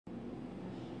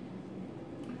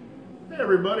Hey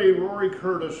everybody, Rory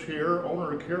Curtis here,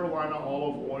 owner of Carolina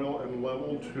Olive Oil and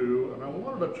Level 2, and I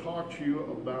wanted to talk to you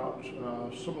about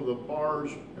some of the bars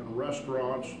and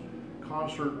restaurants,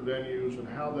 concert venues, and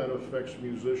how that affects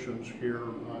musicians here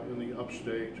in the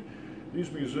upstate.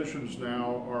 These musicians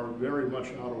now are very much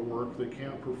out of work. They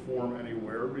can't perform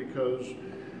anywhere because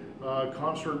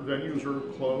concert venues are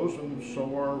closed, and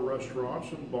so are restaurants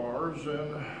and bars,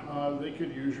 and they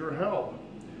could use your help.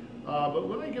 But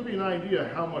let me give you an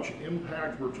idea how much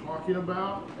impact we're talking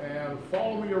about, and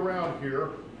follow me around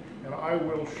here and I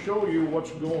will show you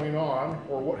what's going on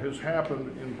or what has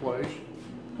happened in place.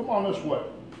 Come on this way.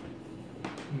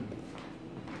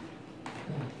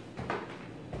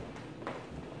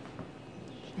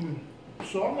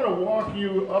 So I'm going to walk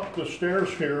you up the stairs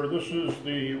here. This is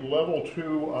the Level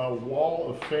 2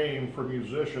 Wall of Fame for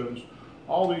musicians.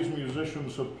 All these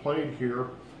musicians have played here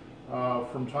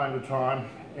from time to time,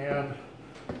 and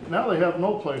now they have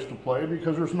no place to play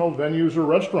because there's no venues or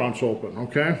restaurants open,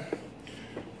 okay?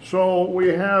 So we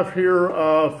have here,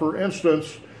 for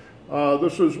instance,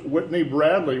 this is Whitney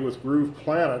Bradley with Groove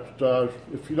Planet.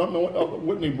 If you don't know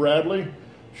Whitney Bradley,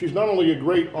 she's not only a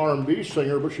great R&B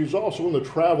singer, but she's also in the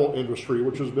travel industry,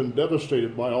 which has been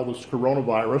devastated by all this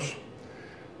coronavirus.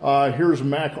 Here's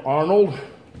Mac Arnold,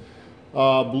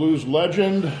 blues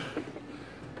legend.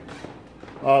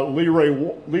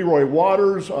 Leroy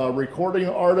Waters, recording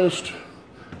artist.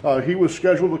 He was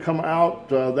scheduled to come out.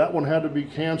 That one had to be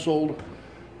canceled.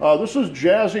 This is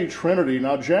Jazzy Trinity.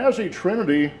 Now, Jazzy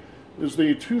Trinity is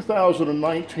the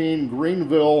 2019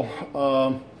 Greenville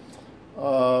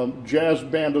Jazz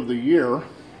Band of the Year.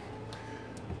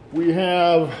 We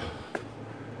have,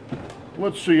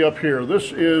 let's see up here.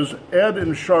 This is Ed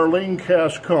and Charlene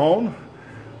Cascone.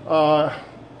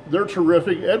 They're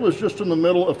terrific. Ed was just in the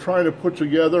middle of trying to put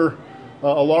together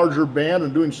a larger band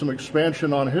and doing some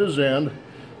expansion on his end,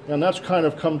 and that's kind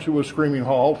of come to a screaming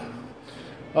halt.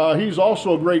 He's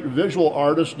also a great visual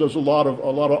artist, does a lot of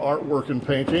artwork and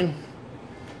painting.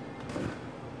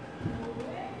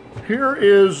 Here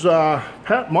is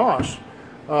Pat Moss.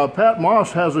 Pat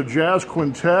Moss has a jazz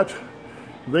quintet.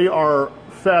 They are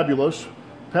fabulous.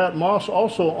 Pat Moss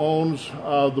also owns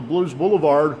the Blues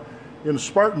Boulevard in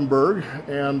Spartanburg,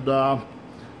 and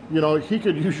you know, he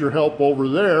could use your help over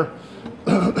there.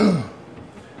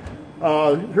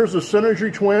 Here's the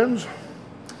Synergy Twins,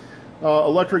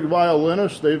 electric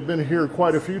violinists. They've been here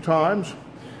quite a few times.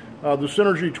 The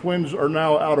Synergy Twins are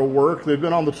now out of work. They've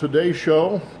been on the Today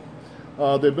Show.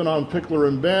 They've been on Pickler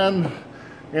and Ben,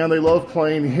 and they love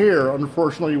playing here.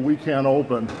 Unfortunately, we can't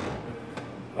open.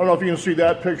 I don't know if you can see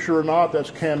that picture or not.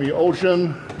 That's Cami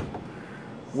Ocean.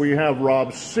 We have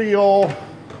Rob Seal,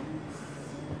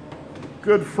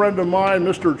 good friend of mine,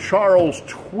 Mr. Charles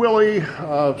Twilley,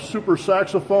 super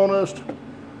saxophonist,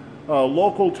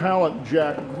 local talent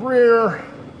Jack Greer.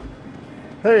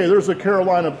 Hey, there's the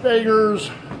Carolina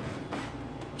Beggars,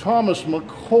 Thomas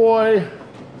McCoy,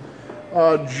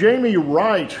 Jamie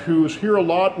Wright, who's here a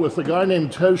lot with a guy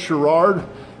named Tez Sherrard.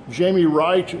 Jamie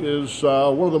Wright is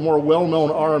one of the more well-known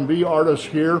R&B artists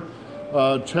here.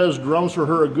 Tez drums for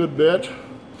her a good bit.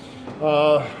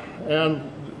 And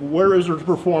where is her to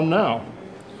perform now?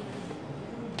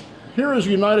 Here is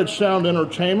United Sound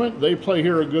Entertainment. They play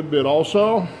here a good bit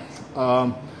also.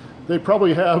 They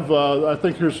probably have, I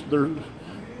think here's their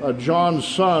John's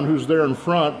son, who's there in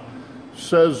front,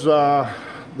 says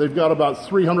they've got about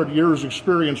 300 years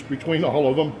experience between all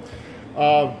of them.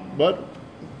 But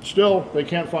still, they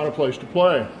can't find a place to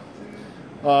play.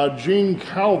 Gene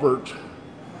Calvert.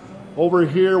 Over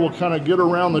here, we'll kind of get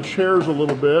around the chairs a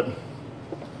little bit.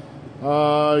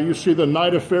 You see the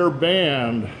Night Affair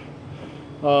Band.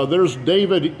 There's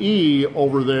David E.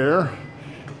 over there.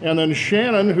 And then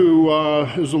Shannon, who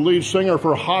is the lead singer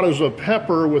for Hot as a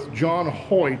Pepper with John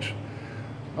Hoyt.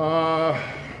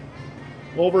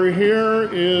 Over here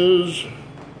is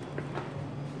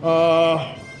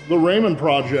the Raymond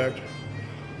Project.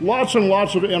 Lots and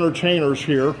lots of entertainers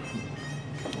here.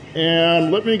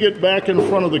 And let me get back in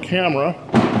front of the camera,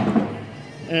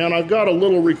 and I've got a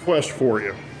little request for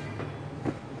you.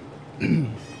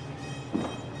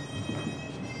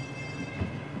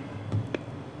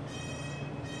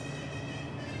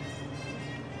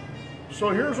 So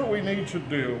here's what we need to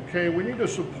do, okay? We need to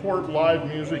support live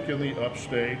music in the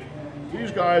upstate.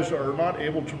 These guys are not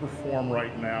able to perform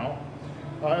right now.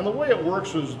 And the way it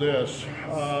works is this.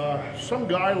 Some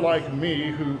guy like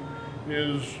me who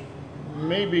is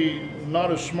maybe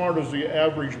not as smart as the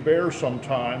average bear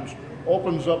sometimes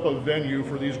opens up a venue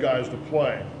for these guys to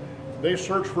play. They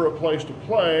search for a place to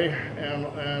play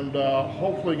and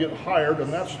hopefully get hired,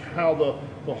 and that's how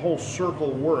the whole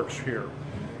circle works here.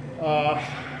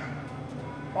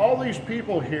 all these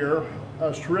people here,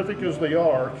 as terrific as they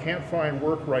are, can't find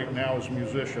work right now as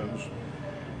musicians.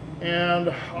 And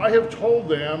I have told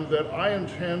them that I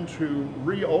intend to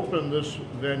reopen this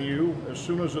venue as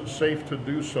soon as it's safe to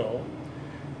do so.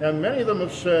 And many of them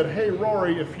have said, hey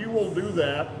Rory, if you will do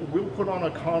that, we'll put on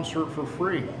a concert for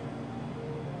free.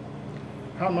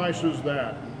 How nice is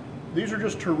that? These are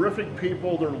just terrific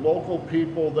people. They're local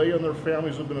people. They and their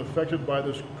families have been affected by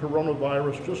this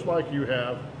coronavirus just like you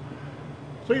have.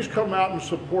 Please come out and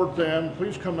support them.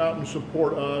 Please come out and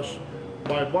support us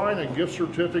by buying a gift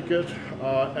certificate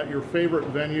at your favorite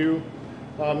venue.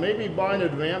 Maybe buy an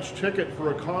advance ticket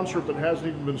for a concert that hasn't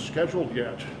even been scheduled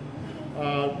yet.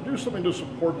 Do something to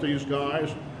support these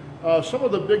guys. Some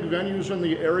of the big venues in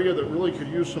the area that really could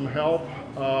use some help,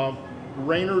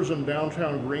 Rainers in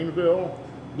downtown Greenville,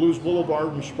 Blues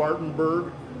Boulevard in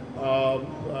Spartanburg,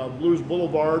 Blues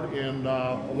Boulevard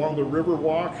along the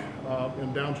Riverwalk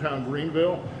in downtown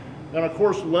Greenville, and of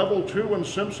course Level 2 in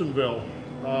Simpsonville.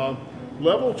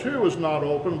 Level 2 is not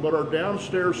open, but our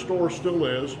downstairs store still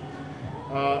is.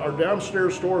 Our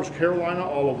downstairs store is Carolina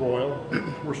Olive Oil.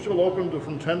 We're still open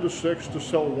from 10 to 6 to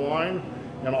sell wine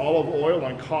and olive oil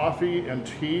and coffee and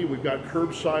tea. We've got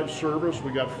curbside service.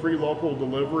 We've got free local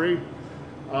delivery.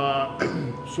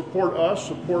 Support us,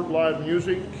 support live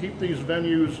music, keep these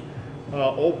venues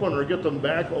open or get them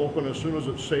back open as soon as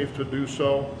it's safe to do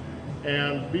so.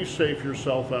 And be safe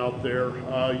yourself out there.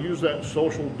 Use that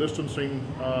social distancing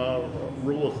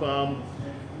rule of thumb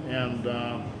and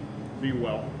be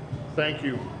well. Thank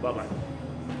you. Bye-bye.